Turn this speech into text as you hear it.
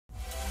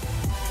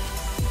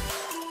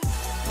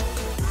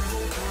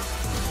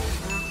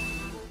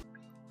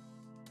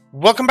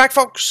Welcome back,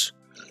 folks.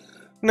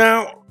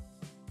 Now,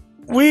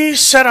 we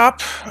set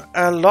up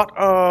a lot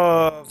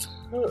of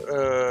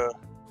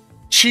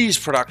cheese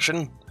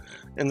production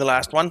in the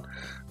last one,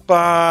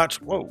 but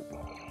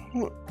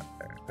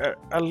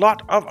a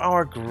lot of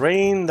our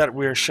grain that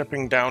we're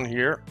shipping down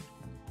here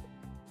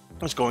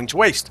is going to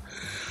waste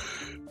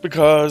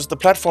because the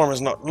platform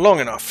is not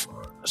long enough.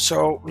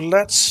 So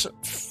let's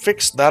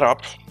fix that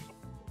up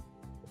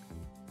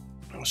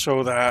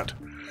so that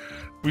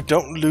we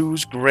don't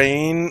lose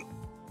grain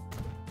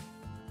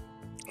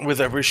with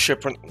every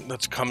shipment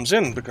that comes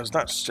in, because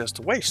that's just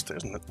a waste,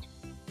 isn't it?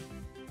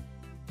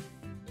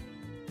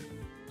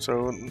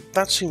 So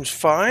that seems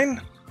fine.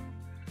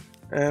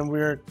 And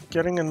we're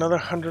getting another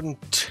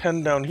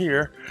 110 down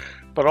here,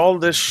 but all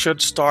this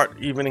should start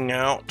evening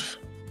out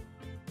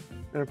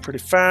pretty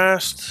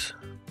fast.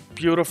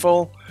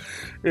 Beautiful.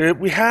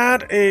 We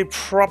had a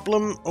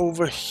problem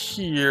over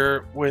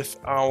here with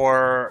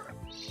our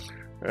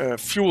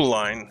fuel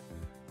line.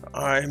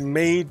 I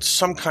made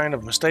some kind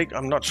of mistake.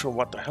 I'm not sure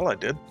what the hell I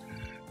did.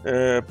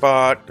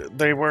 But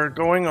they were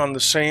going on the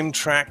same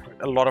track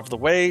a lot of the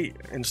way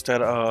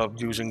instead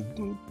of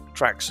using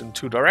tracks in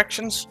two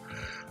directions.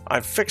 I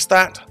fixed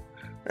that,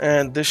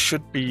 and this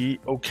should be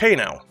okay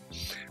now.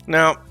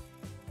 Now,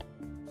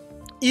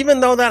 even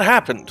though that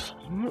happened,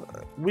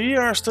 we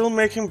are still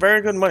making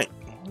very good money.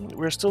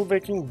 We're still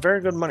making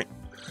very good money.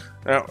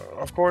 Now,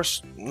 of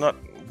course, not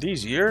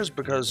these years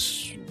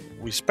because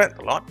we spent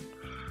a lot.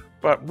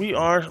 But we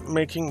are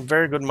making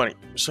very good money.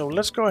 So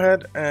let's go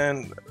ahead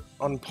and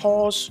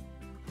unpause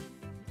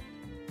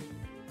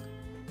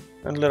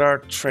and let our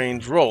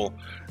trains roll.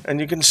 And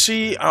you can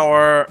see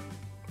our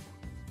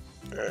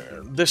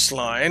this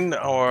line,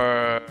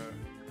 our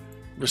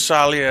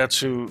Visalia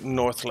to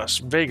North Las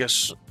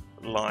Vegas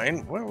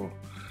line. Well,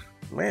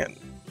 man,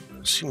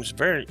 it seems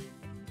very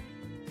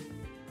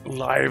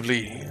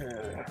lively.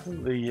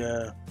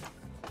 The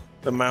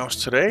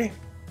mouse today.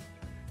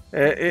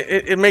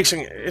 It's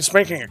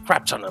making a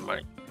crap ton of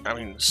money. I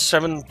mean,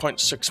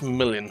 7.6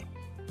 million.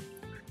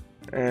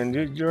 And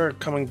you're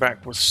coming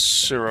back with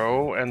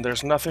 0, and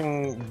there's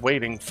nothing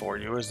waiting for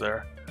you, is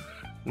there?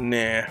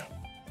 Nah.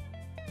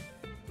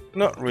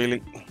 Not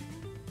really.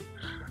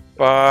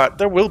 But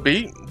there will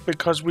be,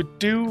 because we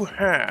do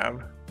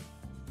have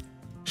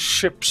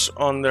ships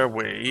on their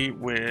way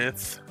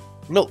with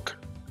milk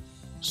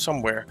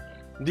somewhere.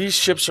 These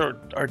ships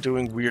are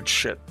doing weird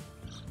shit.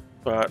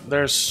 But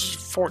there's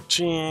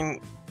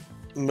 14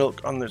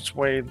 milk on its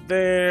way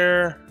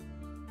there.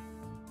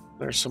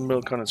 There's some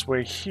milk on its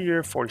way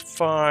here,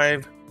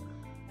 45.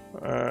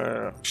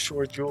 I'm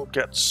sure you'll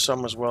get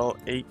some as well.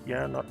 8,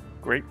 yeah, not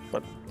great,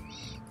 but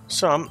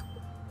some.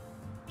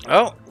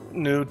 Oh,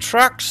 new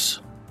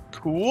trucks.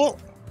 Cool.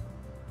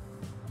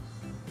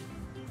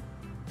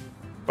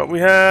 But we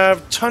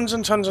have tons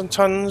and tons and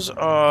tons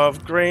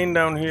of grain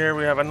down here.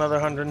 We have another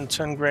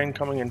 110 grain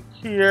coming in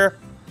here.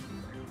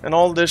 And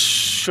all this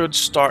should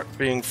start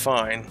being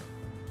fine,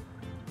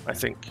 I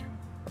think,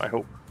 I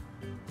hope.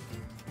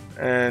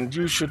 And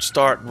you should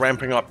start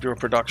ramping up your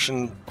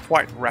production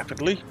quite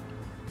rapidly.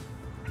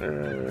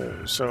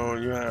 So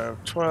you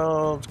have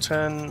 12,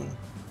 10,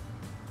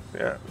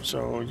 yeah,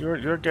 so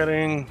you're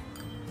getting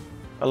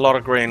a lot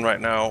of grain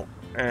right now,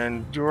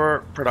 and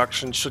your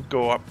production should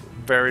go up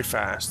very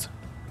fast.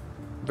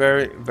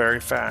 Very, very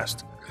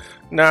fast.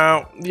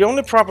 Now, the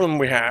only problem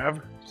we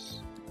have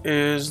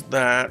is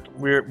that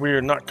we're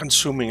not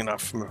consuming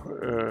enough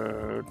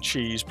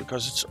cheese,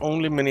 because it's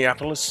only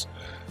Minneapolis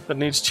that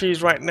needs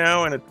cheese right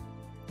now, and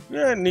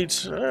it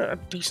needs a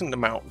decent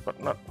amount,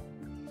 but not.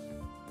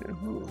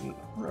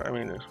 I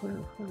mean,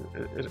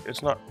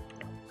 it's not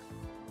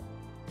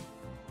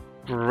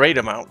great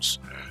amounts,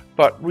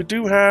 but we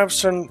do have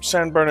some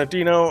San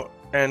Bernardino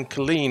and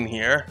Killeen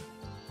here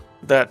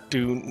that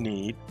do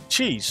need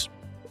cheese.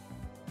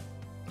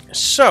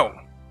 So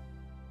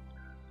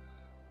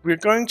we're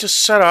going to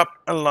set up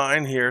a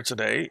line here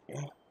today,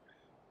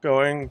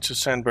 going to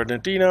San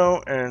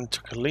Bernardino and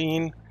to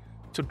Killeen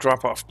to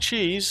drop off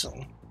cheese.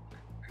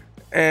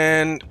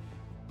 And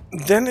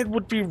then it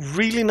would be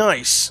really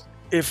nice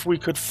if we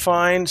could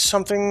find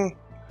something.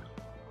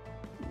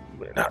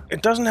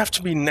 It doesn't have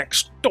to be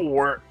next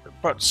door,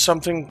 but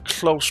something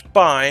close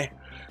by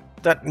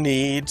that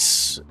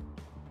needs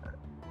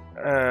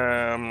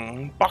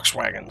box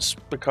wagons,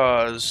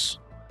 because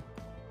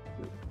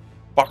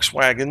box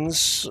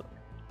wagons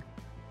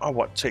are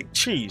what take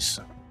cheese.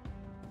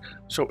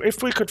 So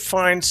if we could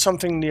find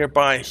something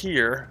nearby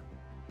here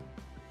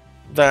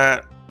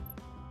that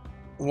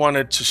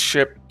wanted to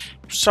ship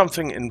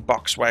something in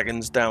box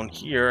wagons down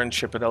here and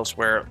ship it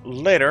elsewhere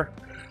later,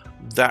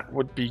 that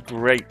would be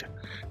great.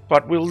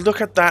 But we'll look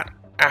at that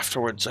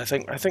afterwards. I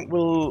think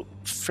we'll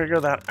figure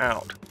that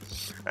out.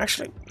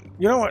 Actually,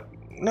 you know what?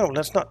 No,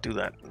 let's not do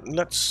that.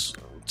 Let's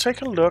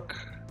take a look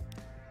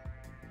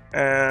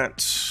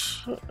at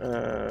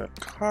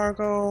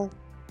cargo.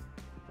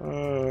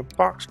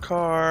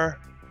 Boxcar,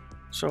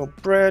 so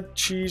bread,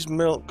 cheese,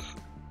 milk,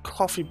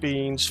 coffee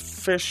beans,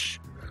 fish,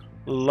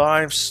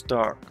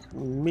 livestock,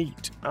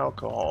 meat,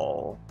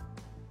 alcohol.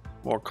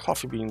 More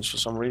coffee beans for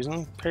some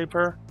reason.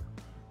 Paper,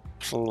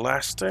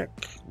 plastic,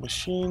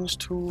 machines,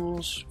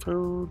 tools,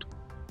 food,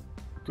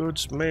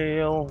 goods,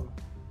 mail,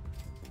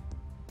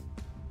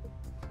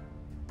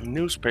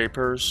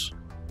 newspapers,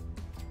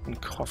 and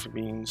coffee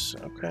beans.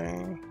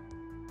 Okay.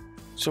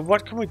 So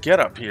what can we get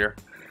up here?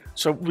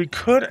 So we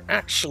could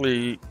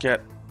actually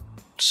get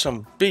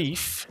some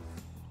beef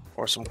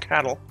or some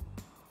cattle.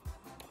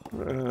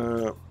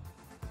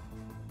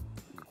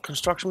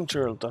 Construction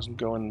material doesn't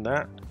go in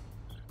that.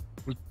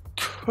 We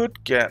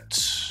could get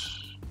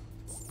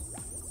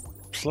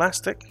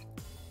plastic.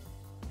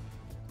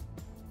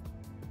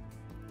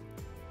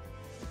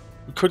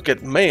 We could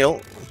get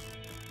mail.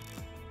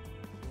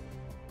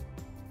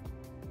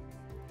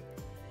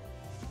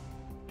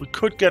 We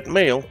could get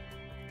mail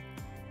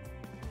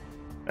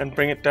and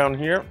bring it down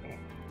here.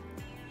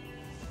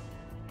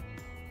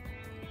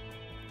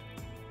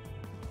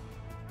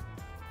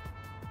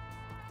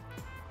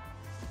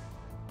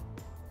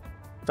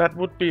 That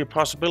would be a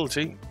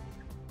possibility.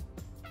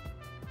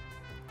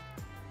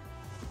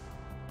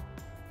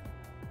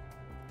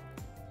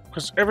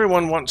 Because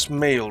everyone wants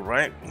mail,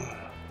 right?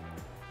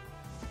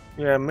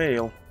 Yeah,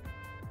 mail.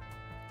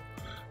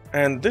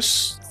 And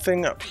this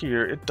thing up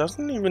here, it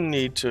doesn't even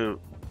need to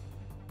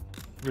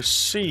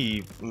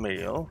receive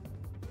mail.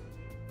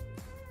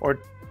 Or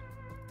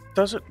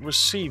does it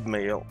receive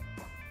mail?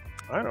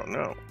 I don't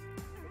know.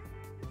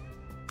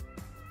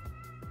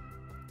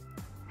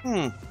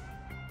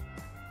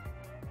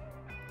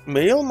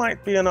 Mail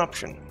might be an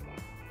option.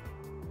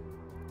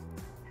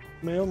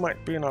 Mail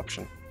might be an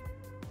option.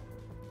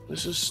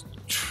 This is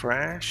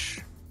trash.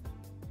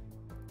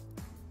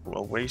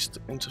 Well, waste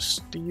into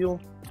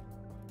steel.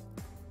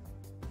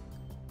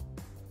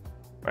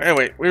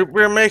 Anyway,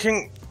 we're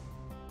making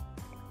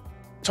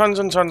tons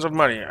and tons of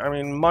money. I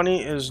mean,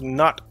 money is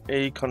not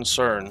a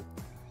concern.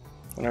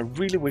 And I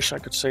really wish I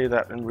could say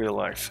that in real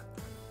life.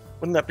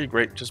 Wouldn't that be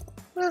great? Just,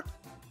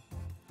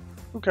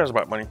 who cares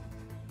about money?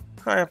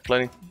 I have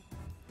plenty.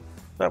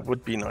 That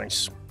would be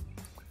nice.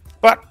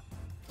 But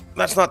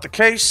that's not the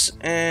case,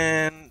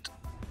 and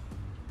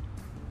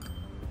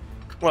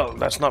well,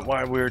 that's not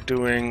why we're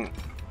doing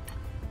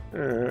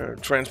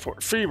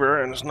Transport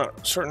Fever, and it's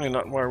certainly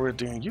not why we're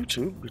doing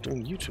YouTube. We're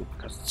doing YouTube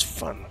because it's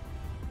fun.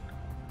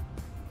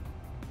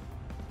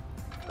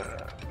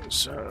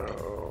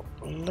 So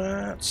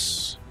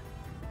let's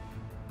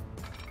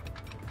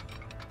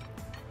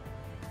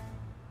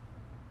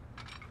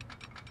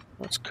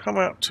come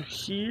out to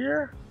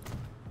here.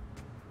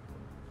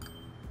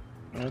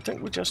 I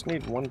think we just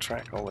need one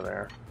track over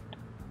there,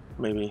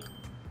 maybe.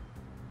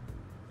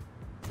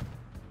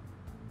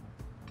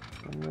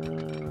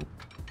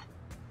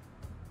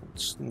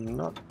 Let's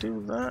not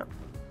do that.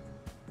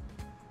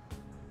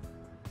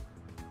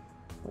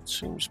 That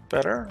seems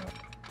better.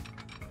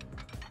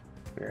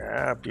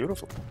 Yeah,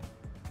 beautiful.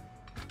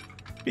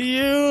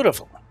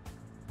 Beautiful.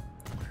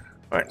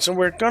 Alright, so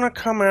we're gonna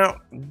come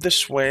out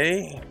this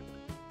way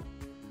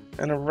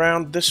and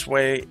around this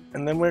way,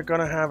 and then we're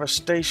gonna have a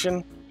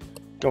station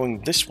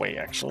going this way,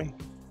 actually,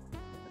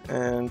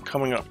 and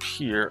coming up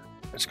here.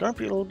 It's going to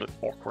be a little bit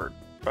awkward,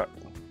 but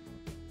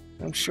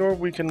I'm sure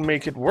we can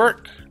make it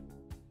work.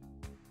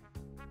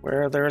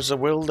 Where there's a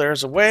will,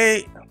 there's a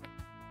way.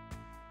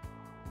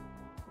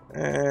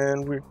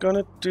 And we're going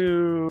to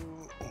do...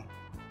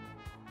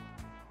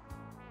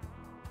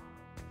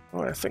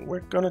 well, I think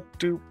we're going to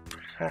do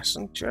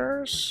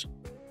passengers.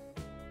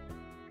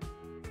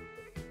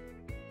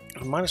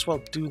 I might as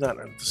well do that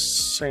at the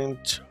same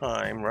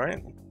time,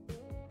 right?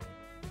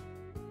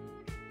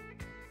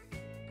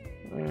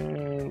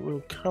 And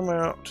we'll come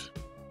out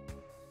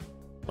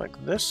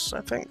like this,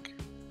 I think.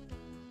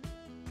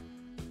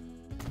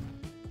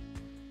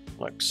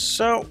 Like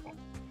so.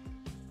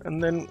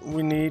 And then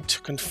we need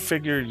to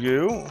configure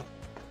you.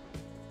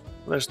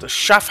 There's the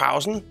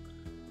Schaffhausen.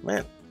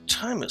 Man,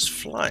 time is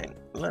flying.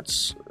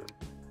 Let's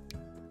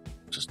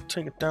just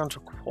take it down to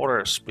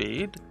quarter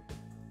speed.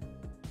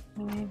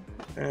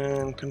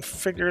 And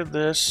configure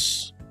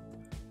this.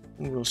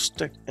 And we'll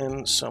stick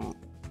in some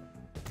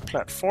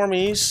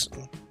platformies.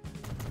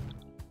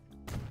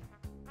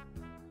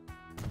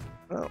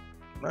 Oh,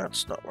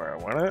 that's not where I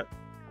want it.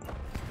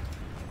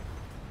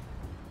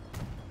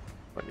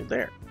 But you're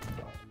there.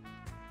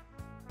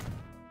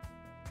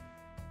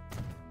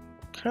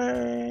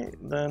 Okay,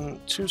 then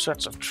 2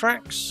 sets of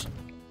tracks.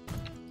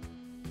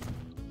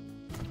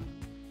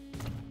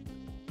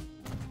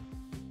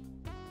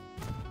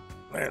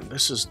 Man,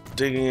 this is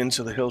digging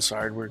into the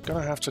hillside. We're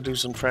gonna have to do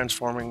some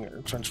transforming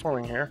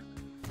here.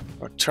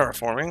 Or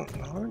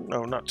terraforming.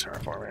 No, not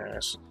terraforming, I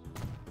guess.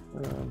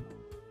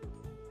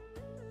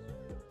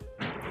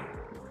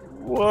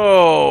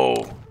 Whoa!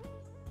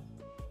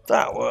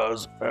 That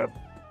was a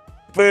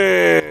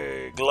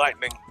big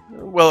lightning.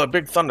 Well, a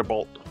big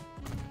thunderbolt.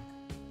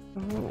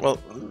 Well,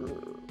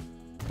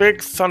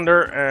 big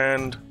thunder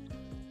and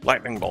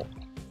lightning bolt.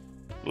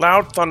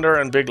 Loud thunder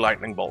and big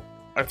lightning bolt.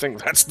 I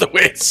think that's the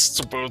way it's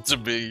supposed to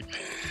be.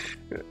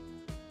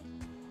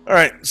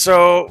 Alright,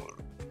 so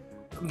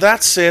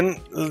that's in.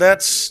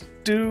 Let's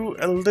do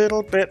a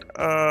little bit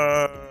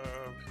of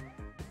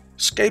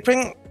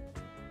escaping.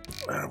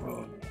 I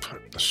will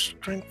put the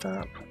strength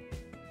up,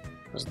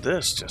 because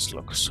this just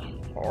looks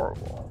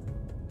horrible.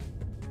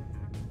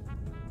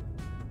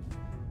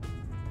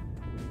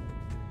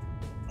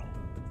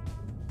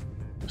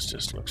 This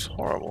just looks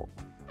horrible.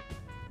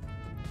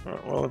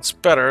 Well, it's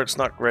better. It's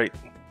not great.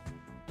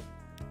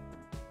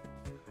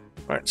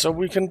 Alright, so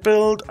we can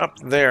build up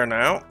there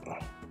now.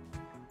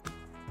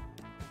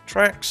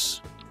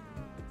 Tracks.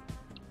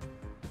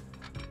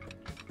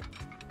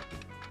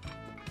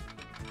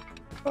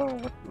 Oh,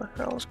 what the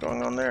hell is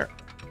going on there?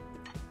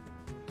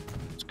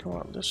 Let's go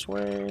out this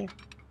way.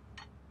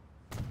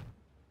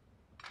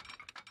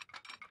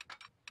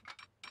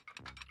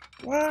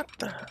 What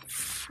the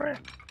frick?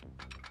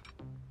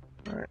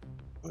 Alright,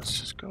 let's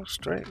just go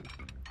straight.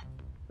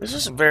 This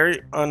is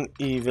very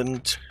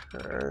uneven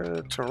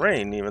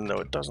terrain, even though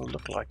it doesn't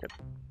look like it.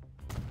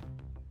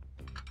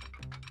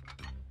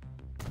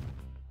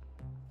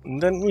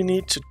 And then we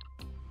need to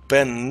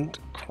bend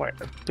quite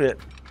a bit.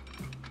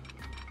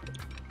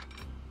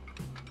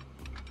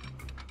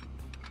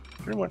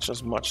 Pretty much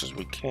as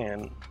we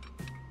can.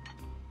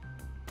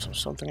 So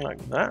something like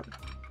that.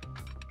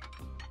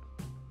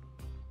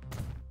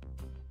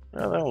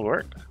 Yeah, that'll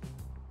work.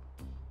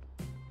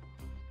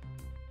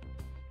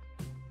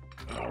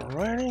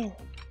 Alrighty.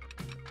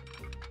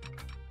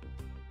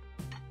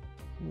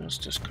 Let's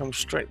just come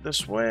straight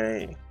this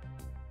way.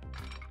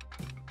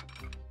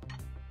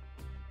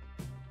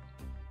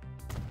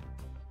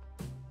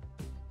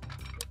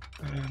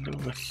 And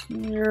over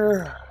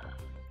here.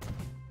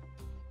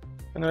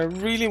 And I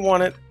really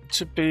want it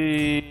to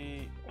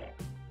be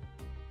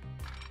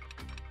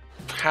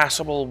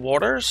passable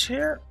waters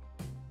here.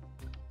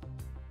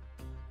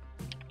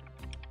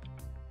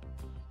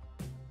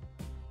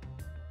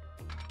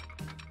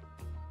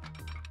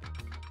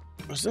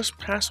 Is this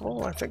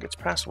passable? I think it's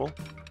passable.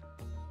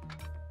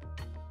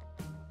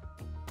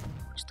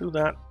 Let's do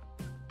that.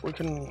 We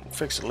can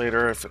fix it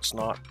later if it's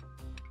not,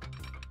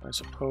 I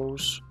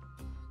suppose.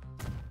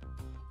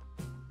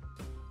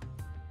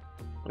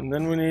 And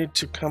then we need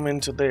to come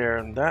into there,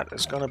 and that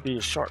is going to be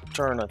a sharp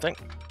turn, I think.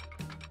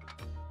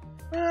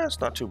 It's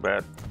not too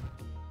bad.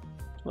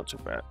 Not too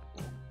bad.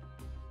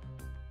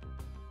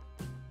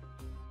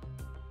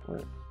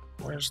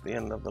 Where's the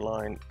end of the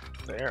line?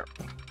 There.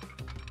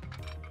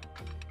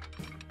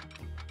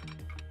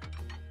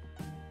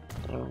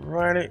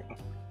 Alrighty.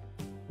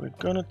 We're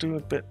gonna do a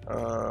bit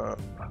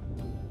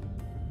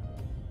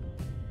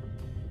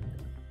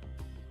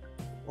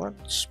what?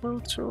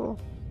 Smooth tool?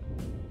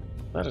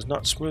 That is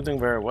not smoothing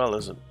very well,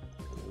 is it?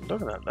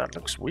 Look at that, that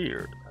looks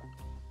weird.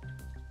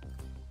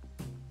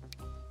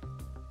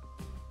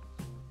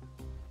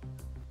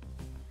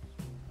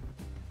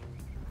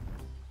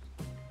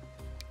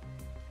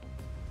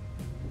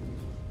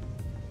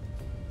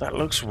 That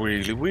looks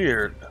really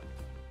weird.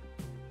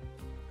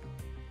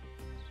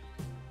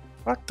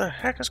 What the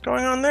heck is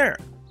going on there?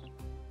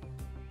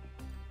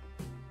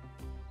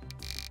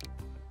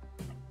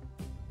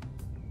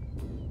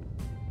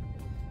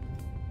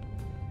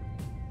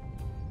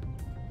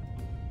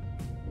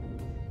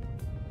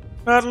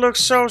 That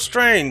looks so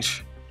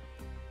strange.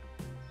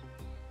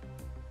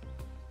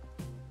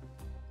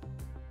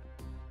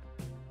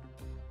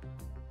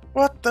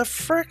 What the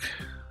frick?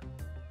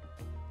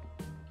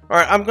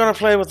 Alright, I'm gonna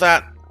play with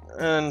that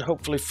and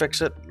hopefully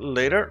fix it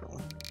later.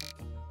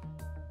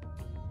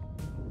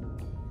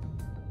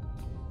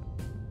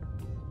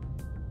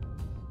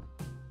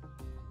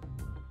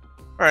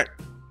 Alright,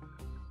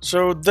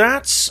 so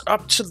that's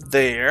up to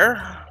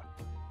there.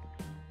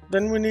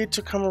 Then we need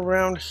to come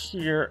around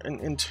here and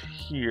into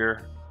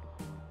here.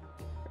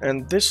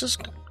 And this is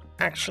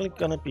actually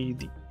gonna be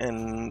the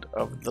end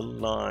of the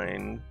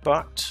line,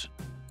 but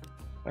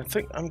I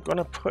think I'm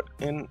gonna put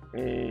in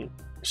a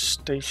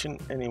station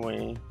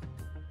anyway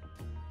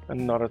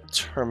and not a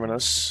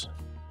terminus.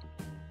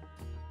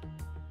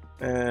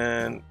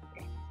 And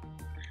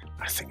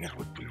I think it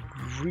would be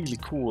really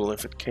cool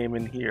if it came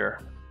in here.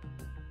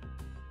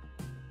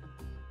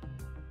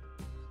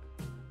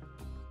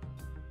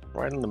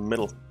 Right in the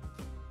middle.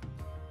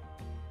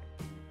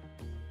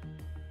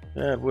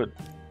 Yeah, it would.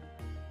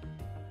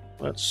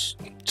 Let's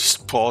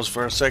just pause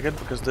for a second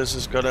because this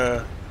is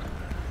gonna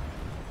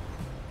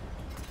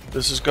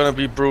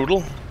be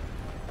brutal.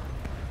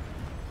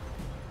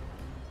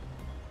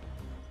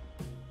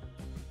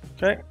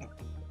 Okay.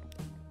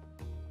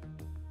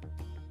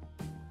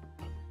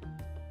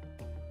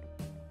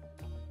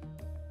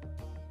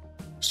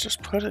 Let's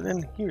just put it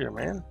in here,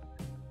 man.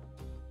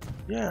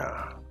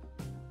 Yeah.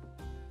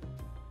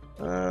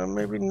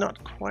 Maybe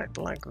not quite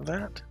like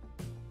that.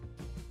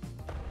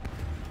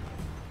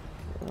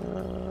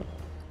 I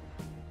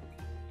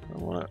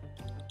want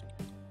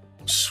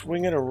to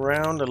swing it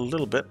around a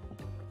little bit.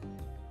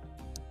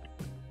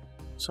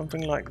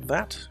 Something like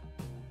that.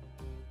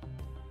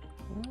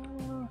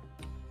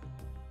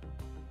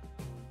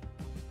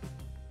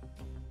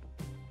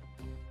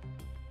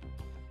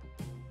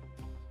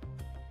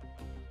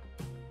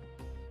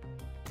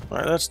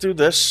 Alright, let's do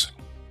this.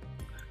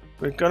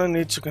 We're gonna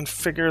need to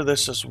configure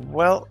this as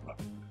well.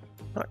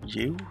 Not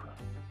you.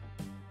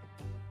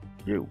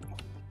 You.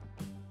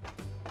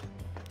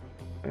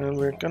 And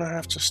we're gonna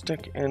have to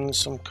stick in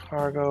some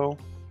cargo.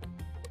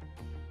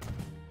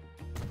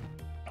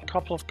 A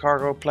couple of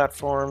cargo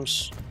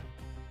platforms.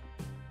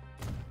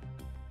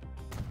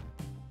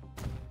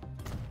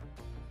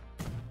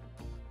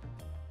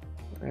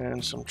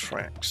 And some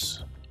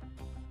tracks.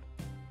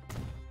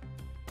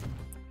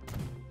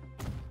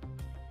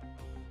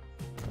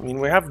 I mean,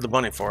 we have the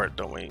money for it,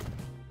 don't we?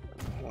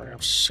 We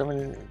have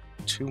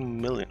 72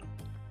 million.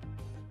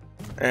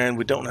 And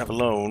we don't have a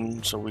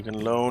loan, so we can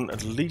loan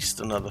at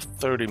least another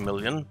 30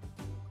 million.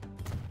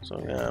 So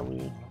yeah,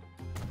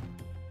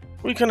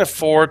 we can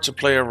afford to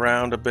play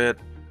around a bit.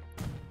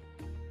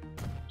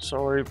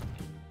 Sorry,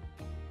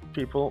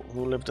 people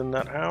who lived in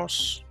that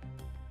house.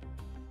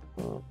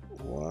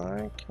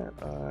 Why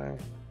can't I?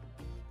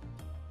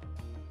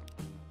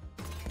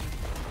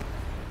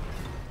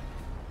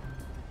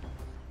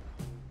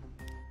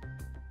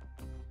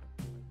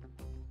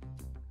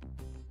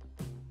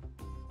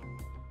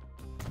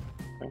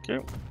 Thank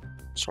you.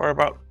 Sorry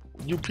about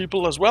you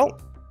people as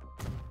well.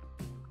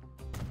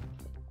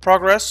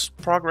 Progress,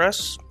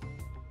 progress.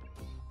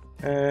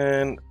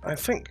 And I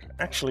think,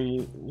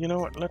 actually, you know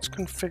what? Let's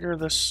configure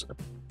this a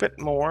bit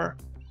more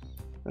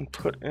and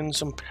put in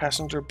some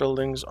passenger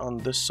buildings on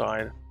this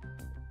side.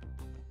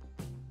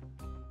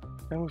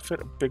 Can we fit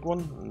a big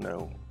one?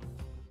 No.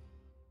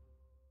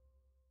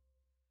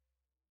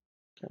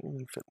 Can't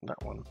even fit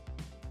that one.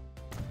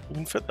 You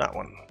can fit that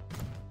one.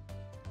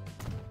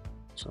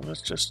 So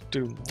let's just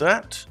do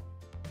that.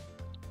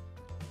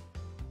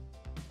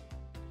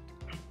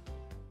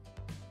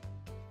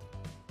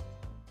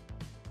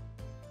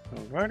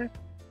 Alrighty.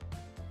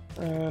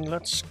 And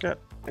let's get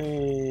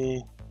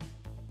a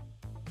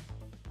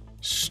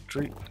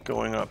street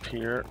going up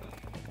here.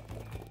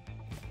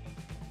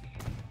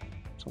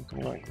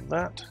 Something like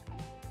that.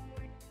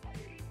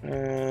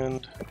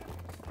 And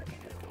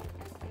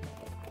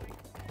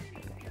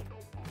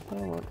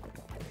oh,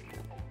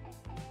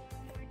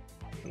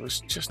 it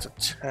was just a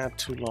tad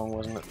too long,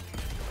 wasn't it?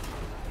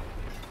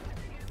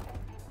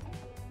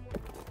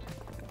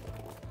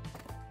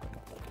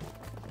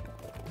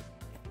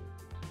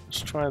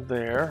 Let's try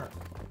there.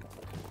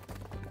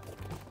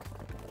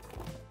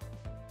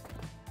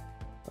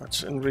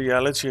 That's in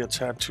reality a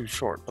tad too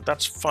short, but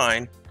that's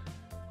fine,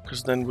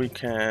 because then we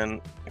can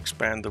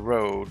expand the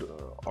road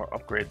or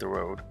upgrade the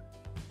road.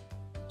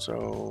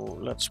 So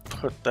let's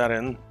put that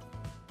in.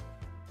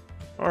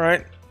 All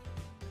right.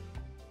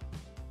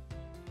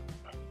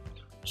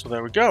 So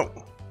there we go.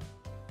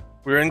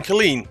 We're in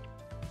Killeen.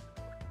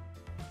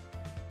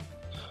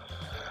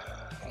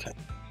 Okay.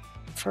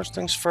 First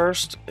things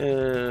first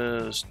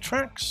is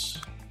tracks.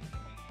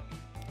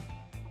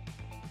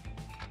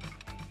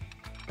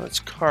 That's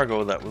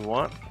cargo that we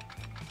want.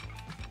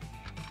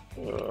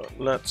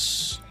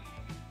 Let's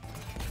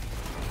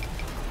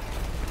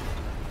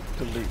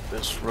delete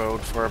this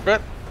road for a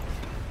bit.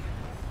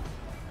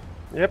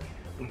 Yep.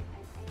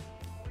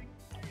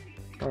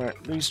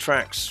 Alright, these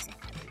tracks.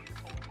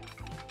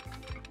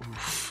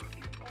 Oof.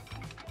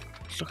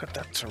 Look at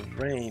that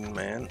terrain,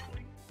 man.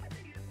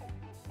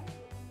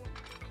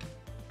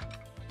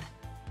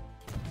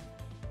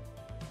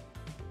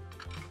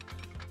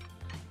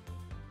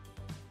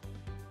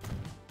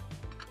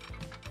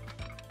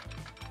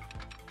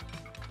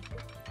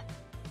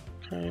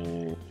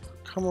 Okay,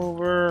 come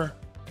over.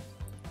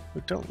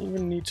 We don't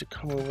even need to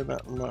come over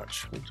that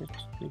much. We just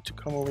need to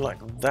come over like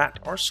that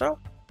or so.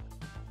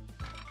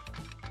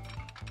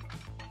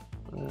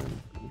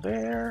 And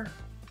there.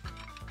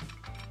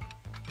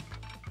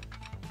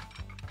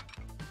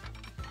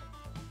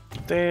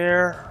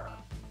 There.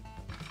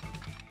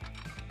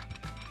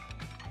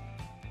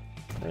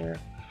 There.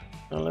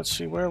 Now let's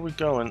see, where are we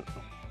going?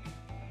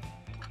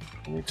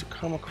 We need to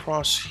come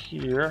across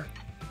here.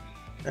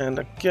 And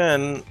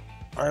again,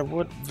 I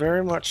would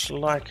very much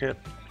like it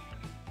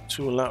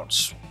to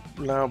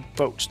allow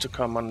boats to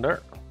come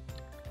under.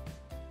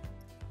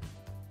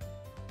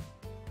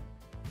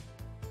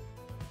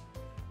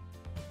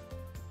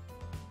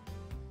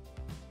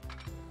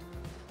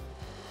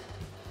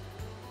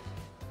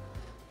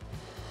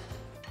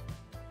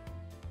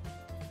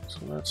 So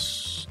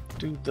let's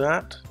do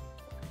that.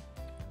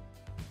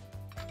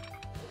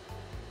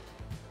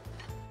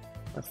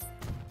 I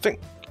think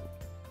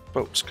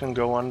boats can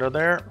go under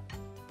there.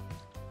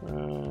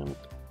 And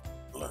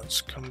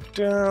let's come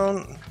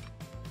down.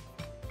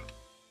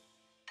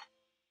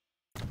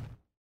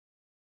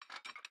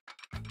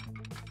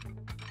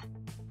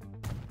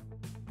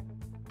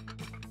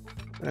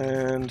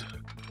 And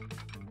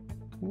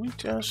can we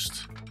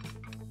just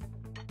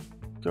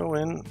go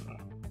in?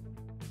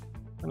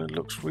 And it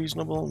looks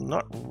reasonable.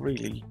 Not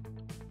really.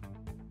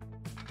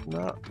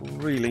 Not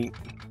really.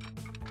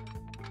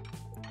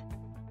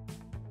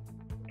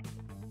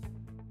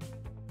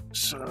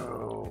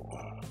 So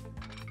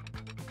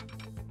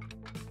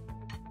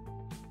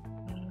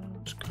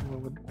let's come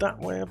over that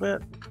way a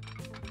bit.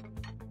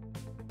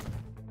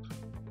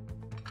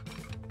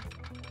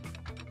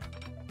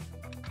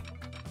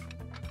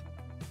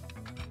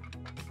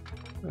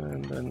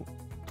 And then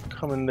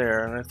come in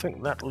there, and I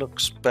think that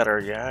looks better.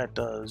 Yeah, it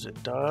does.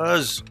 It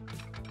does.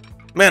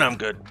 Man, I'm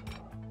good.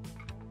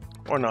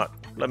 Or not.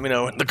 Let me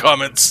know in the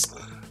comments.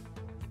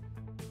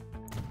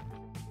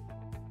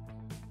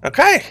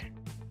 Okay.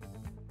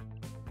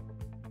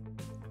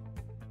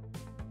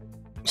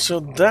 So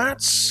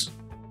that's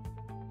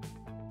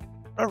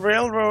a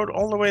railroad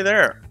all the way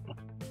there.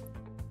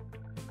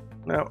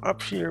 Now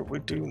up here we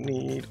do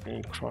need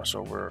a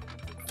crossover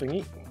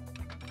thingy.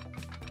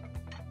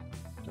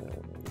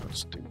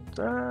 Let's do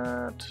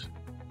that.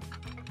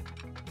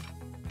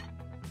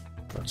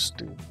 Let's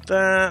do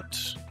that.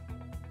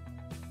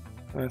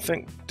 And I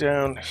think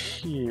down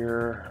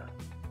here,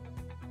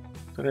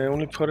 did I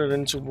only put it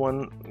into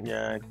one?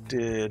 Yeah, I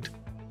did.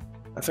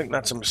 I think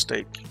that's a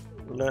mistake.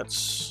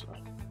 Let's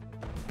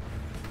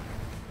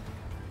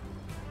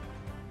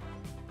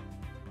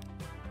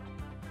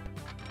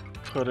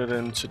put it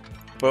into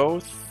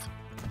both,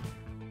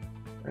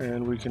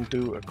 and we can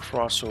do a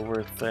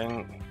crossover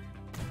thing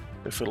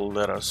if it'll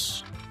let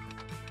us.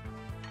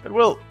 It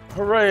will.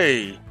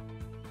 Hooray!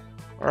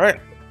 Alright.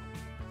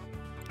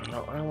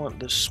 Now I want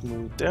this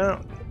smoothed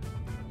out.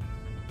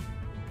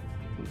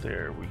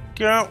 There we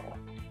go.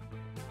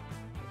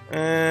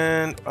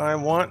 And I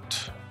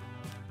want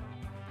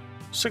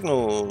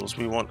signals.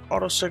 We want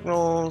auto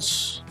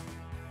signals.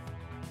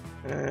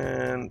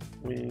 And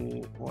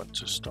we want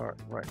to start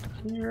right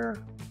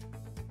here.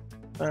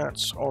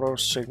 That's auto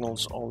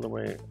signals all the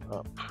way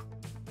up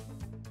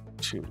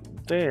to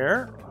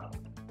there.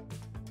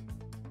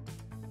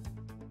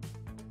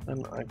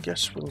 And I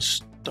guess we'll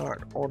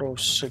start auto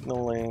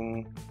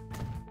signaling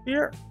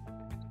here.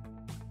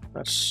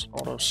 That's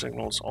auto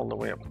signals all the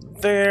way up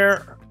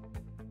there.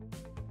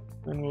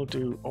 Then we'll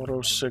do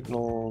auto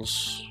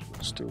signals.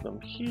 Let's do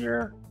them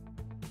here.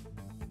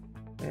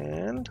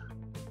 And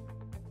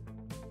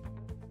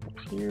up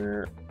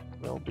here,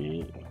 they'll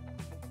be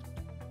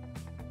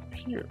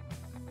here.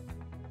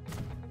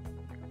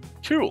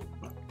 Cool.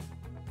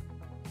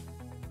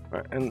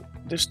 Right, and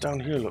this down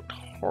here looked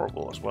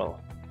horrible as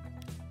well.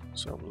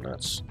 So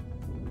let's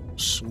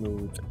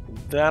smooth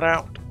that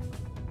out.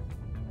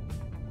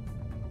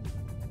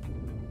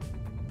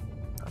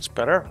 That's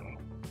better.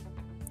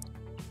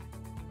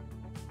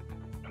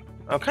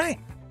 Okay.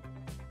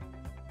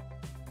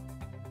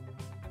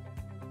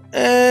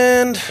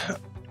 And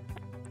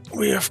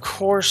we of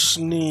course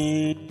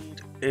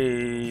need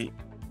a...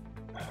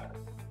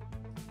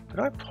 Did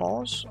I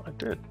pause? I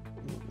did.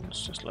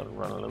 Let's just let it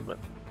run a little bit.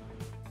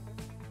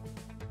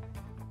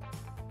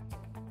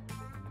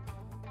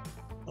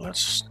 Let's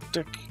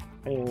stick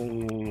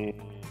a...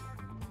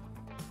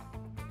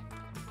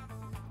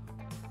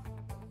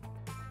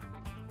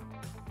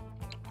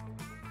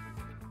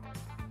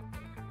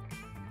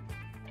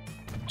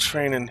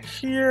 train in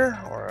here,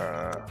 or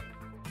a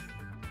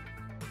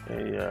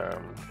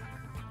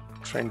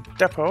train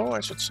depot, I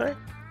should say.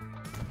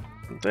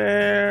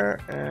 There,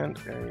 and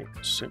a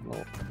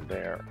signal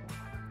there.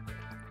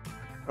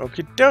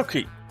 Okie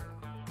dokie.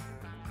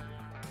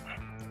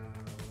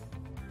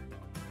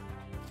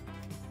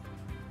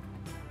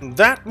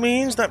 That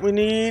means that we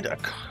need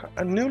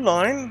a new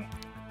line.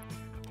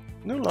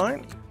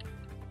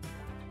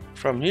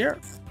 From here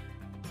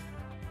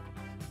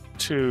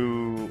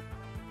to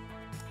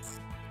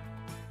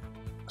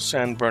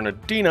San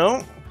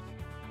Bernardino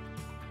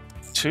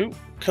to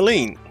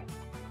Killeen.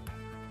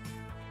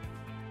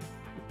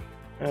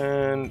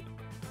 And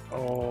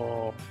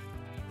oh,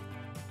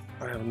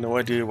 I have no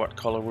idea what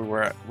color we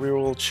were at. We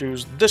will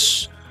choose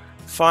this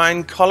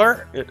fine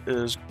color. It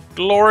is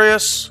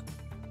glorious.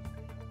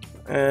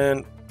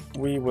 And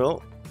we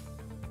will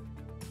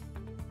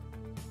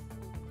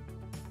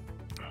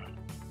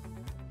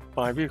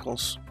buy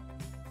vehicles.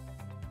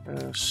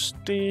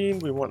 Steam,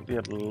 we want the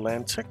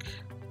Atlantic.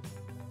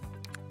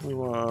 We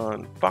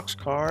want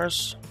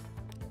boxcars.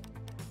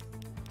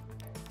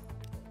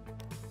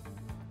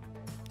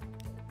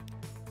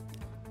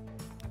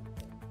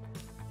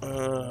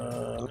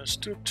 Let's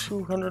do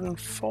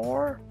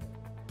 204.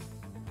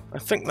 I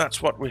think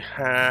that's what we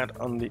had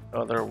on the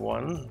other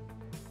one.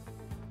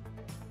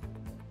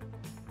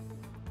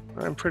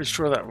 I'm pretty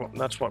sure that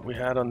that's what we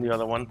had on the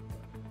other one.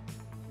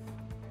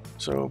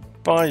 So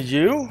buy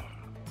you.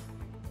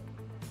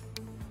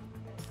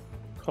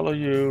 Color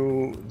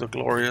you the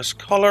glorious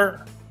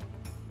color.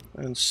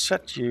 And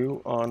set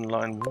you on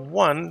line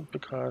 1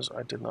 because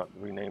I did not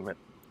rename it.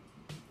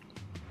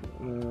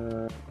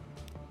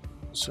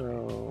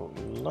 So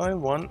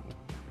line 1,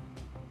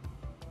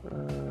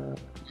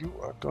 you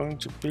are going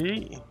to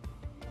be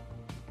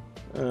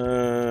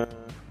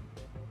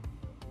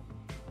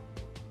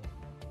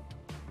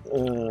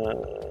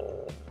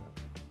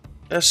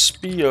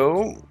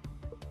SBO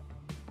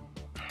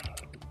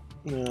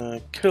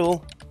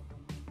kill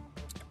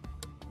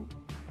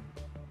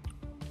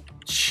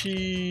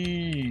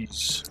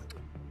cheese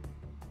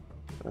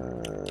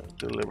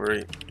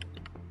delivery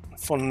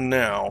for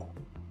now,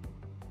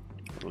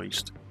 at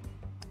least.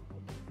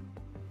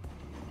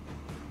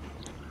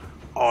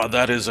 Oh,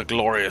 that is a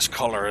glorious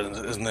color,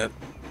 isn't it?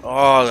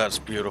 Oh, that's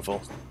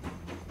beautiful.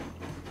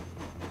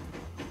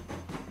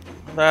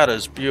 That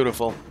is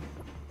beautiful.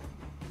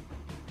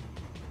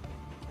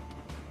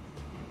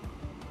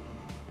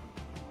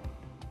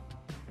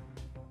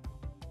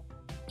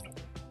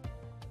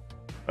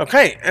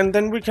 Okay, and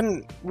then we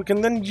can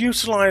then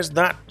utilize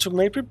that to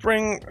maybe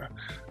bring,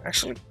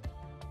 actually,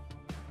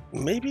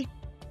 maybe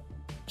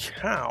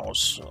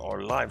cows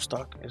or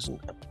livestock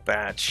isn't a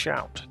bad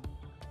shout.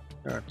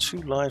 There are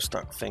 2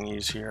 livestock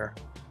thingies here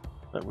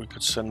that we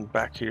could send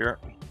back here,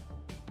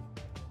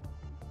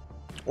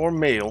 or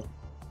mail.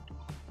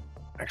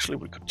 Actually,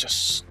 we could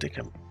just stick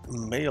a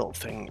mail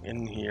thing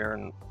in here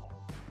and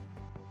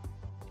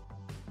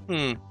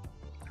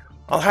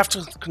I'll have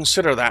to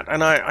consider that,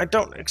 and I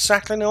don't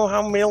exactly know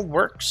how mail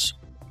works,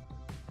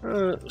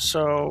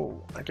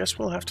 so I guess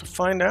we'll have to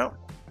find out.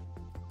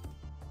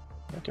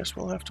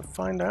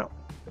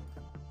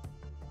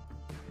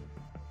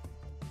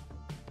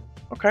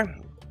 Okay.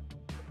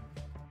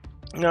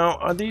 Now,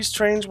 are these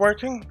trains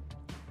working?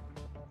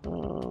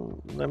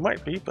 They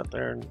might be, but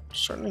they're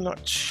certainly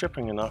not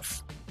shipping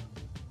enough.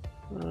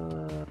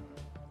 Where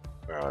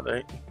are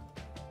they?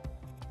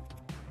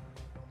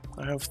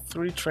 I have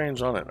 3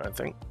 trains on it, I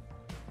think.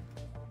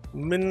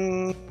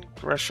 Min,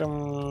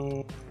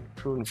 Gresham,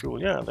 crude and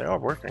fuel. Yeah, they are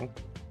working.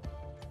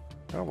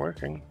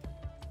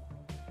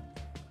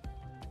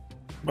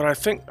 But I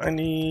think I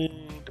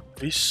need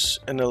this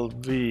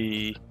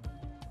NLV.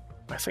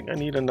 I think I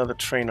need another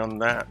train on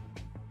that.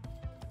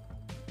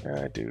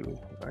 Yeah, I do.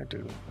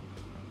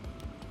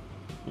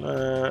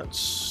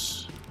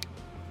 Let's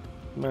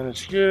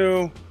manage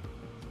you.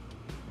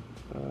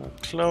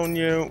 Clone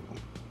you.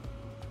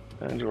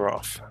 And you're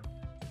off.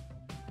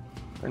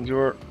 And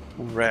you're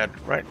red,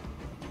 right?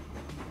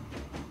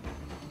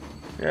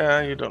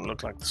 Yeah, you don't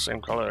look like the same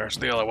color as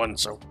the other one,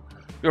 so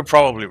you're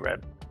probably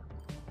red.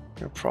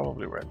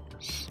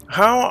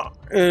 How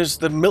is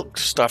the milk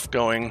stuff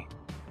going?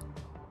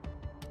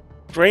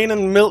 Grain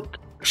and milk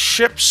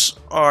ships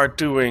are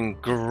doing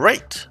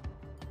great.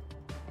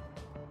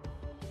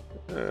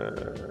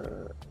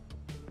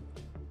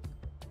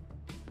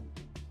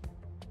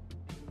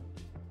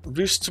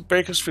 Vista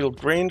Bakersfield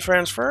grain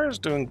transfer is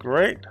doing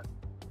great.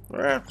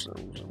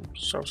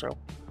 So.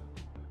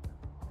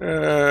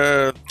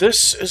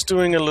 This is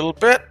doing a little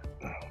bit.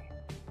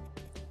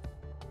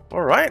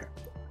 All right.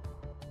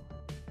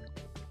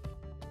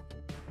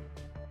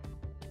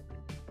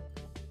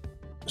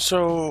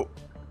 So,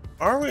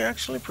 are we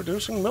actually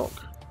producing milk?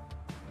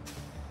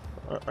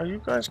 Are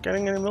you guys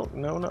getting any milk?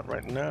 No, not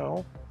right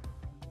now.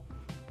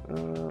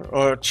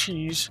 Or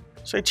cheese.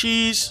 Say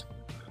cheese.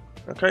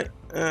 Okay.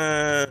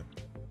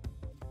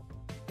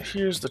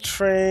 Here's the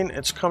train.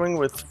 It's coming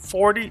with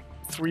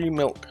 43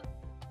 milk.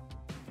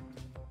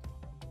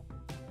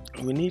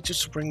 We need you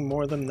to bring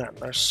more than that.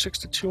 There's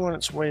 62 on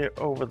its way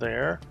over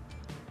there.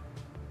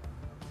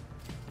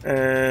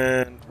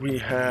 And we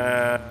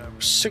have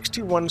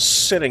 61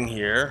 sitting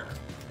here.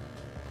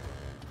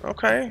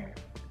 Okay.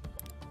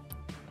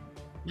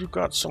 You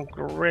got some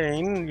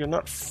grain. You're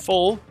not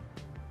full,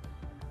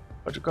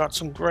 but you got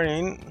some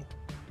grain.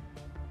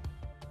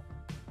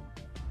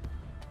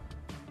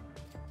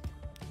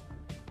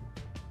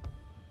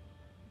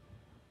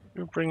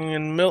 You're bringing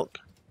in milk.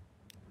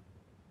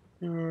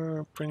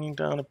 You're bringing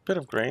down a bit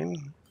of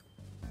grain.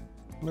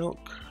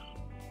 Milk.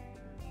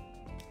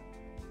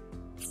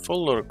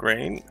 Full load of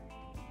grain.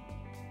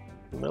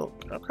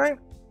 Milk. Okay.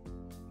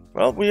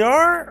 Well, we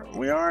are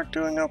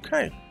doing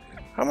okay.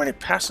 How many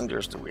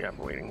passengers do we have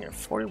waiting here?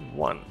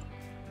 41.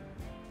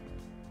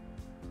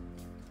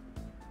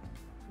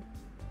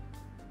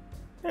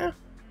 Yeah,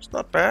 it's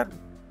not bad.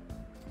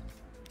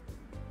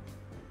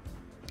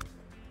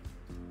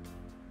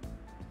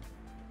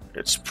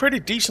 It's pretty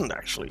decent,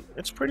 actually.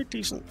 It's pretty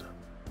decent.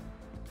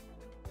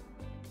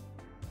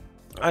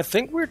 I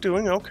think we're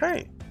doing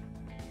okay.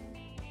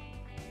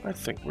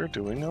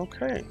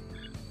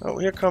 Oh,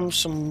 here comes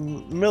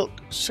some milk.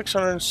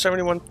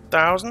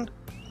 671,000.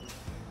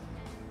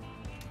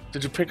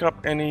 Did you pick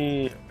up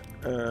any...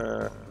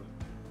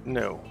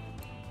 no.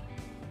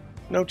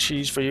 No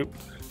cheese for you.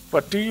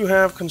 But do you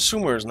have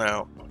consumers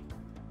now?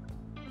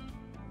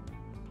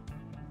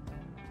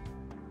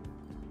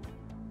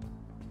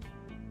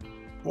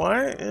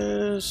 Why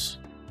is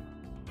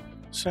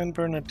San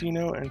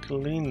Bernardino and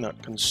Colleen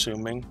not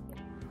consuming?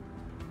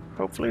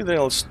 Hopefully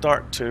they'll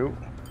start to.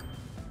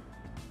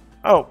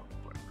 Oh,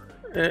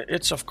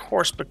 it's of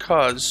course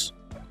because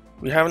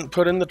we haven't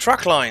put in the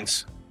truck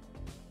lines.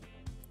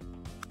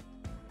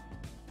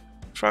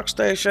 Truck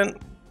station.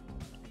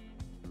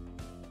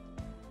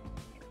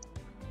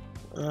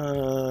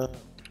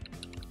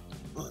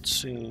 Let's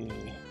see.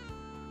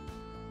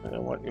 I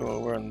want you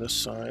over on this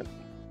side.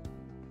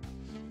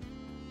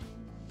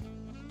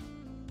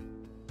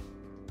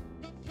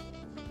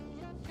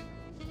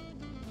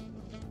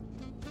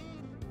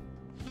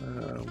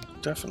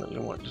 Definitely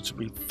want it to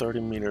be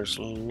 30 meters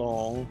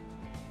long.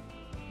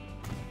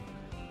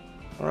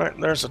 Alright,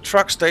 there's a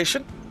truck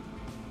station.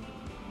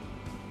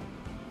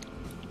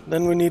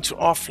 Then we need to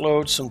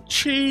offload some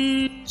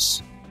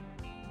cheese.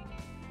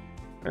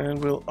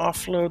 And we'll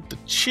offload the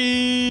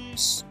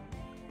cheese.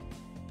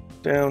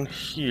 down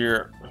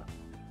here.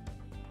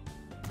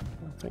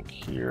 I think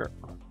here.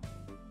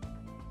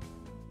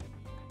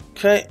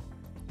 Okay,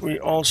 we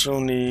also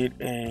need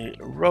a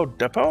road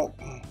depot,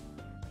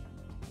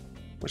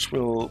 which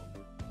will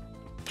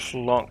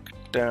plonk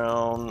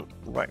down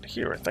right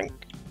here, I think.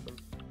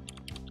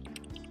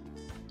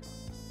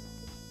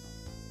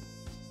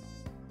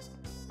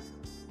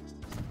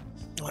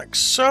 Like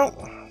so.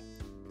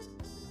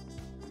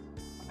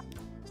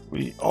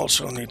 We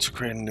also need to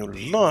create a new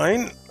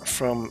line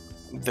from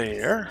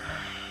there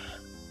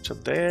to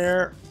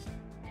there.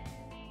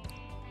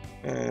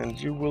 And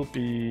you will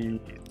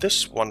be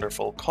this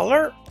wonderful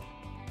color.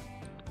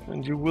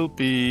 And you will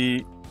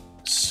be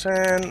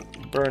San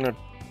Bernardino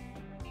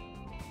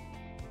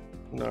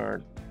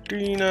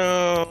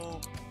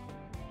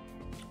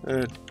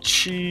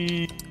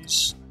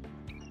cheese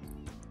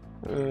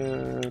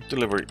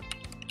delivery.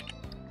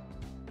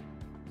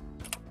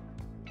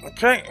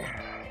 Okay.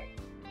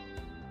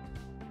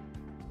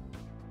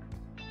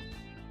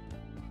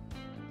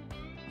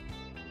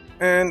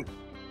 And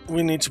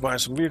we need to buy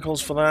some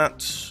vehicles for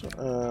that.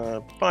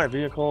 Buy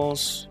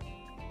vehicles.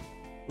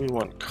 We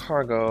want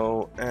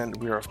cargo, and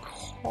we are of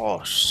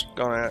course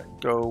gonna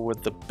go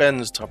with the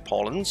Benz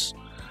tarpaulins.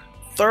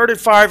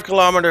 35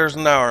 kilometers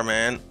an hour,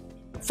 man.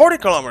 40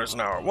 kilometers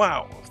an hour.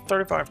 Wow,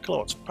 35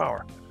 kilowatts of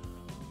power.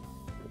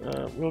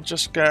 We'll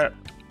just get.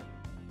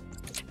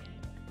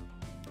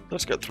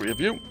 Let's get 3 of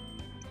you.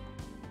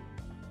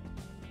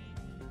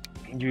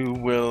 You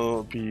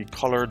will be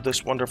colored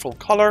this wonderful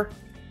color.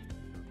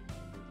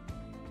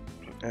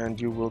 And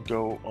you will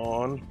go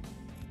on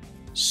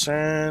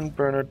San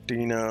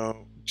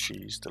Bernardino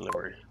cheese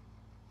delivery.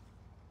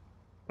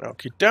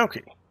 Okie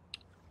dokie.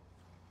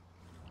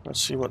 Let's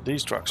see what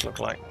these trucks look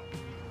like.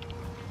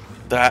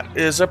 That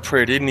is a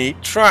pretty neat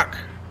truck.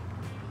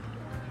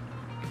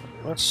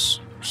 Let's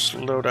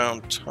slow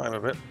down time a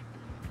bit.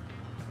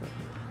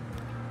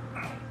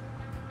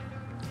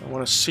 I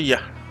want to see ya.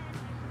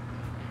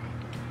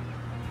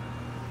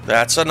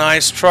 That's a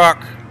nice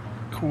truck.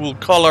 Cool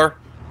color.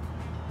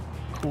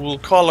 Cool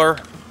color.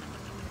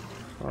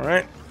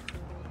 Alright.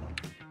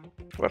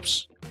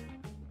 Whoops.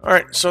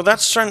 Alright, so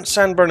that's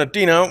San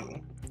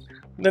Bernardino.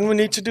 Then we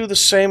need to do the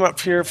same up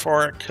here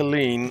for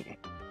Killeen.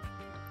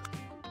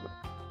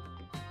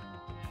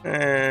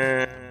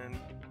 And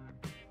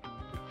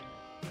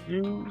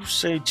you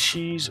say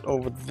cheese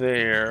over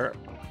there.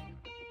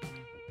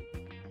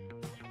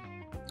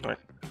 Alright.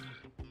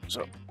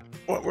 So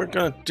what we're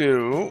gonna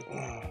do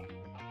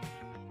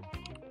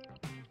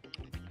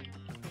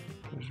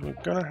is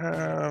we're gonna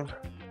have,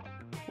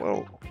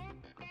 whoa,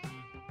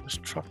 this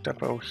truck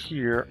depot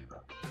here.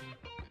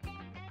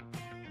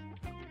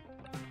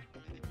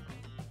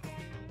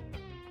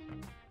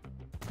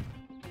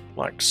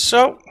 Like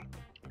so.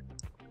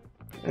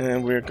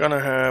 And we're gonna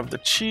have the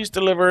cheese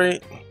delivery.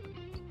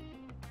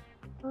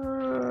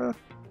 I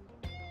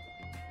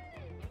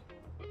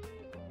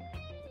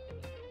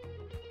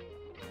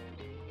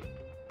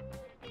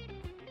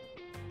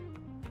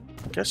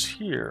guess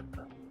here.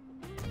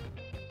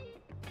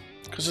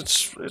 Because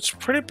it's a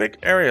pretty big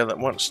area that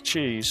wants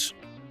cheese.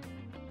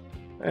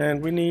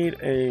 And we need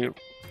a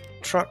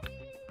truck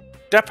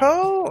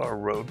depot or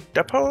road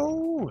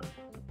depot.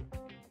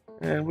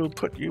 And we'll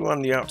put you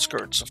on the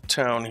outskirts of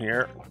town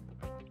here.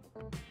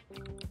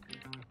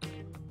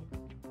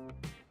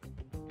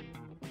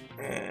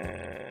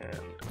 And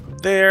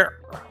there.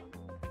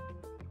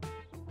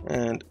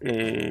 And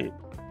a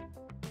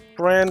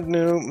brand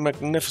new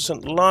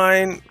magnificent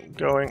line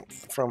going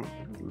from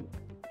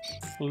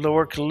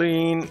Lower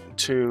Killeen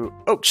to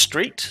Oak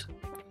Street.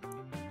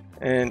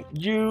 And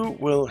you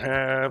will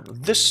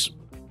have this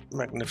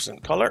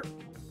magnificent color.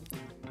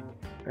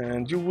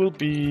 And you will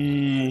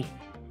be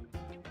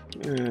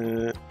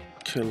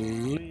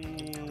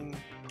Killeen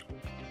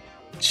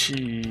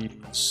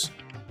cheese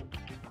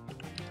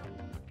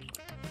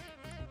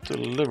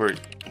delivery.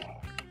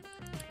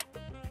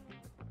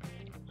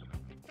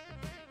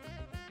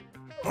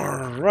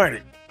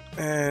 Alrighty,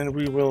 and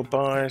we will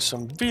buy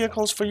some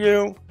vehicles for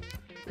you.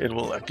 It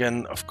will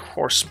again, of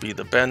course, be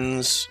the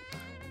Benz.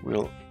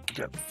 We'll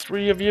get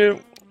 3 of you.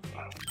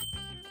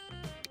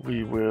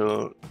 We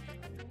will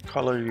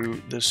color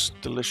you this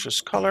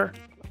delicious color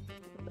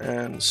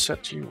and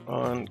set you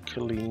on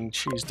Killeen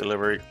cheese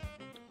delivery.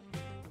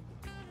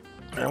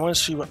 I want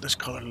to see what this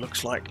color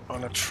looks like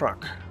on a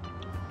truck.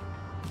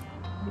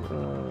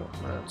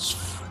 Let's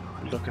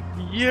look at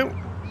you.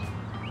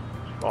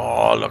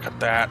 Oh, look at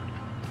that.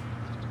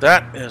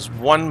 That is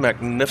one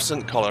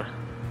magnificent color.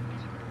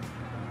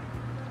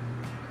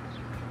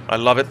 I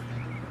love it.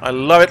 I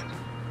love it.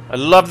 I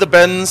love the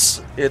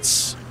Benz.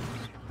 It's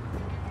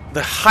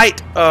the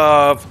height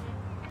of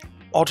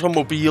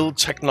automobile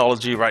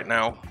technology right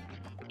now.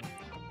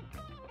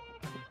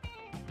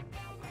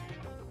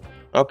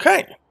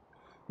 Okay.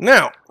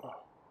 Now,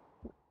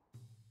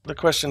 the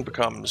question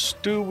becomes,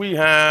 do we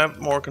have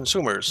more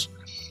consumers?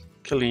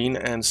 Killeen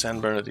and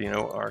San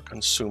Bernardino are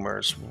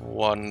consumers.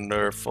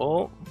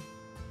 Wonderful.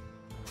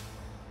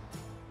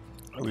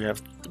 We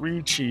have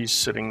 3 cheese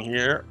sitting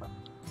here.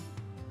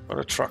 but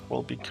a truck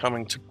will be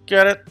coming to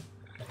get it.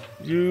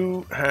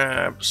 You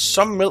have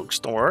some milk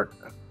stored,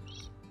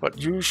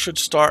 but you should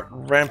start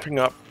ramping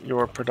up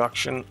your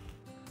production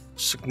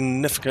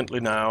significantly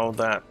now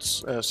that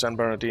San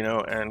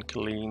Bernardino and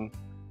Killeen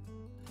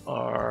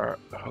are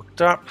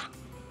hooked up.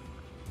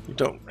 You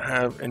don't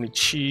have any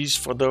cheese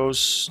for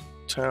those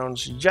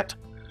towns yet.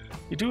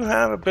 You do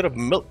have a bit of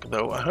milk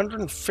though,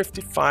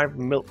 155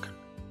 milk.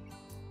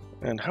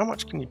 And how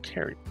much can you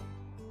carry?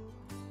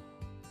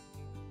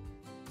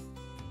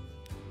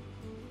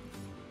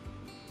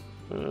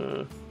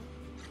 Uh,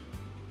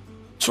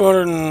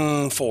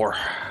 204.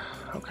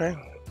 Okay,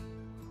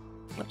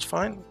 that's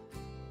fine.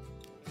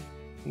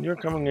 And you're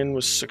coming in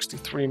with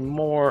 63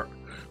 more.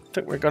 I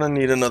think we're gonna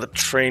need another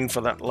train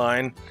for that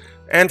line,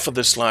 and for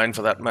this line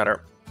for that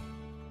matter.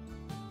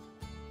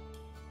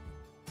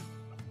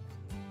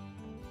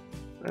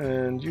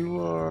 And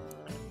you are...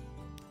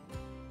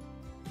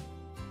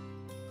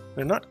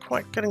 They're not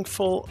quite getting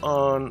full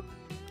on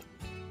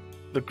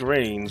the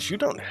grains. You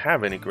don't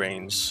have any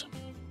grains.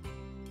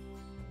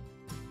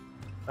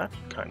 That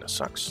kind of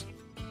sucks.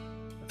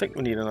 I think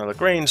we need another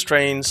grains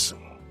trains.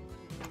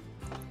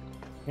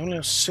 We only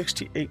have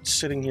 68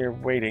 sitting here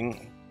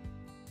waiting.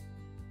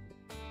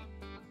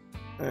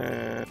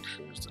 And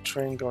here's the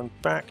train going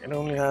back. It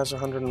only has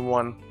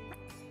 101.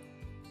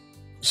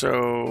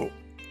 So,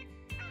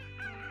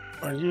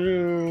 are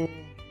you...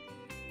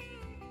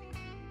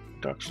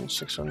 Production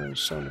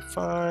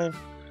 675.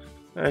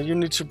 You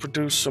need to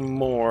produce some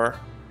more.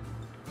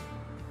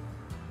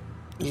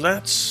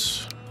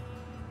 Let's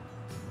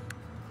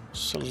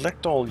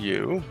select all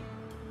you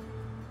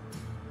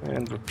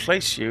and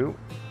replace you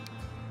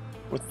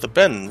with the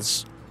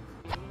Benz.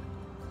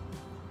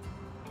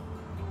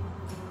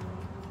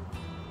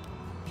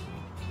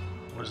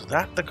 Was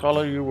that the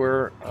color you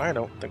were? I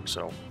don't think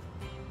so.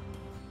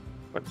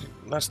 But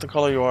that's the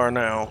color you are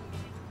now.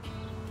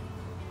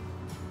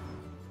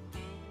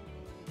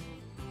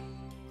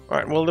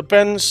 Alright, well the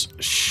Benz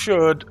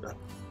should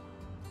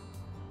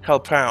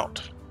help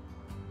out.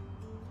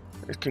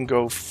 It can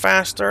go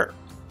faster.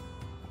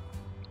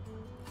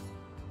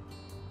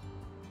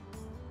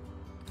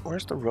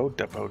 Where's the road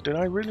depot? Did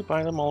I really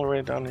buy them all the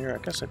way down here?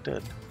 I guess I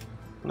did.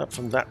 Not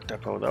from that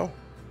depot though.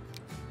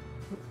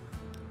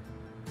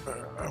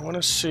 I want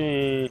to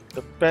see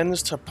the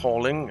Benz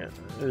Tarpaulin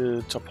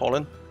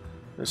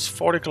is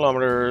 40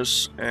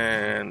 kilometers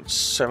and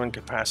 7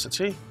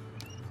 capacity.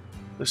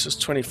 This is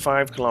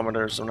 25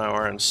 kilometers an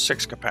hour and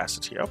 6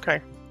 capacity. Okay.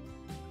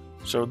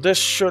 So this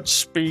should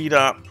speed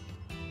up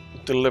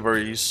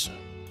deliveries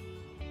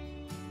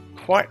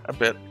quite a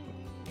bit.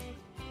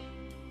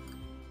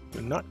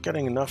 We're not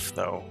getting enough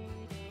though.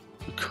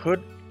 We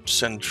could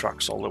send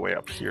trucks all the way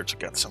up here to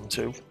get some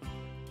too,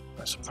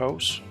 I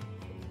suppose.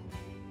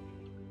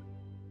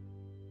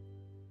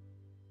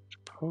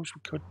 Suppose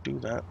we could do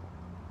that.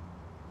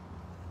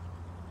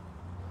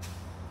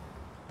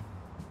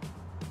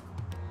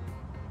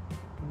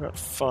 We've got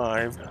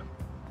 5.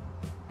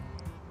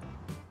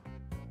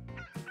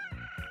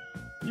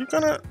 You're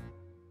gonna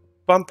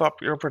bump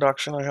up your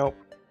production, I hope.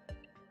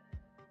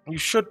 You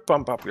should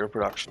bump up your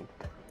production.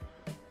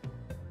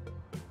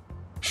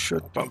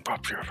 Should bump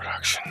up your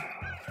production.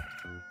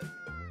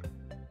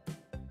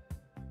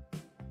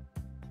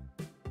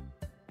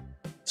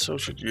 So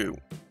should you.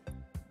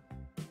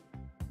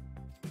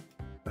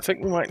 I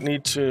think we might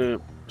need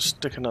to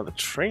stick another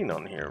train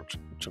on here,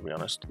 to be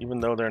honest, even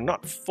though they're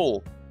not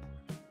full.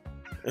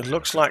 It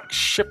looks like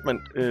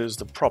shipment is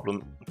the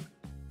problem,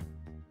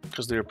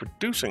 because they're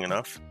producing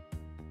enough,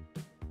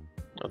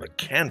 or they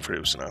can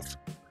produce enough.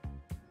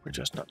 We're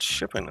just not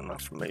shipping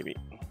enough, maybe.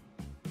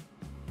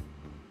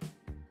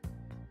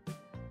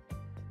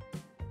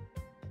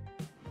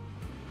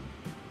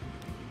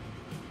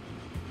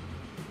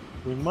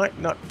 We might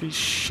not be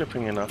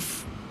shipping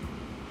enough.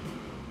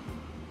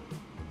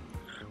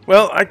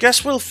 Well, I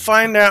guess we'll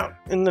find out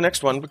in the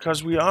next one,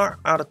 because we are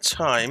out of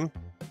time.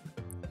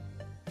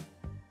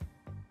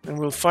 And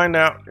we'll find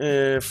out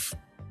if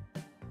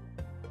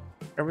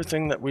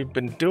everything that we've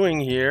been doing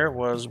here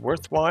was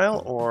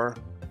worthwhile or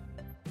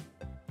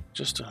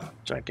just a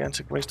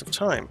gigantic waste of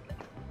time.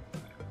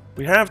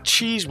 We have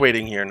cheese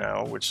waiting here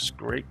now, which is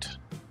great.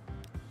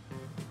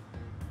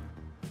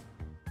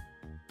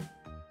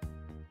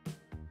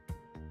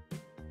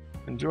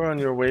 And you're on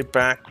your way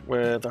back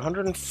with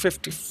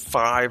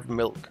 155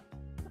 milk.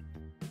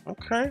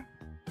 Okay.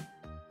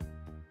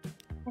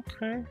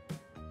 Okay.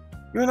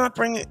 You're not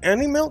bringing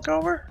any milk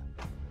over?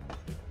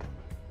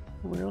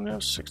 We only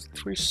have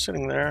 63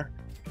 sitting there.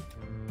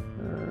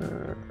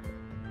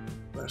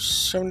 There's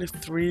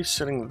 73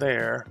 sitting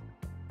there.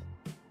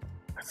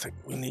 I think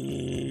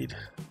we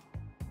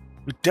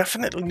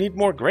definitely need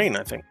more grain,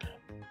 I think.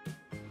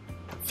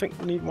 I think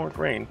we need more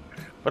grain.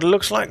 But it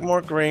looks like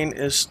more grain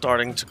is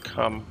starting to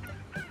come.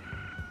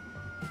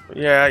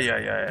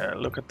 Yeah.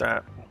 Look at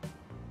that.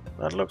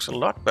 That looks a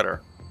lot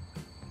better.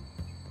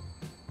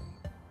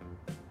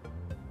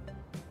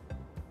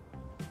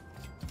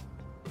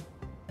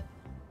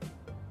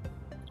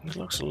 It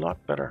looks a lot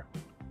better.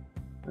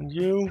 And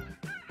you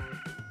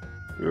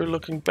You're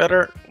looking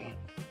better.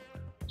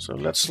 So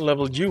let's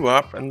level you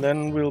up, and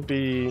then we'll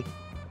be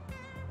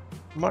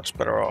much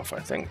better off, I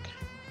think.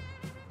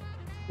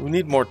 We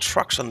need more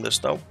trucks on this,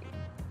 though.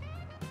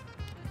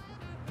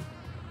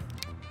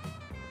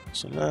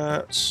 So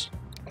let's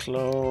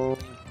clone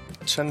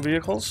 10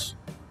 vehicles.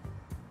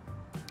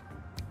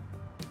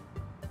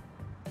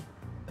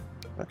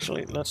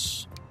 Actually,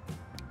 let's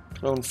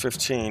clone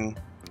 15.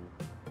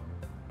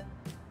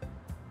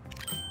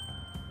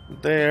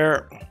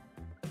 There.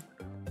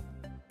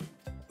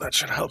 That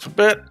should help a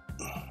bit.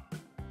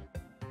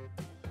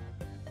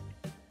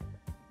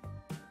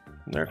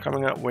 They're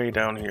coming out way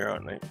down here,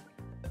 aren't they?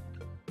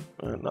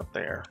 Not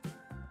there.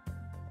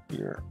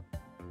 Here.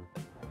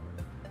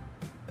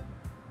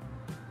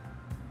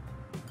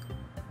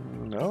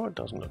 No, it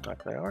doesn't look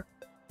like they are.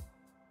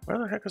 Where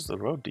the heck is the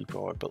road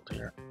depot I built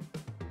here?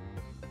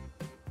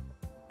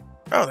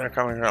 Oh, they're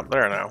coming up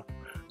there now.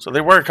 So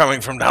they were coming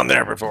from down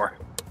there before.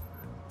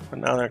 But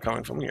now they're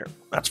coming from here.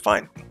 That's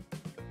fine.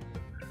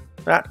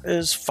 That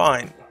is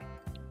fine.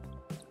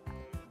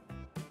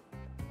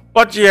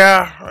 But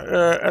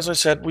yeah, as I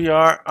said, we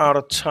are out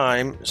of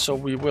time, so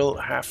we will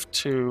have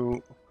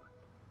to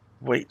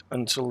wait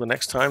until the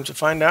next time to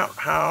find out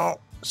how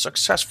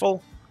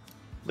successful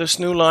this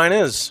new line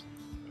is.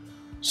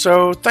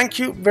 So thank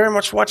you very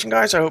much for watching,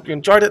 guys. I hope you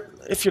enjoyed it.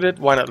 If you did,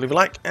 why not leave a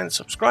like and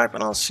subscribe,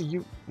 and I'll see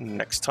you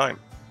next time.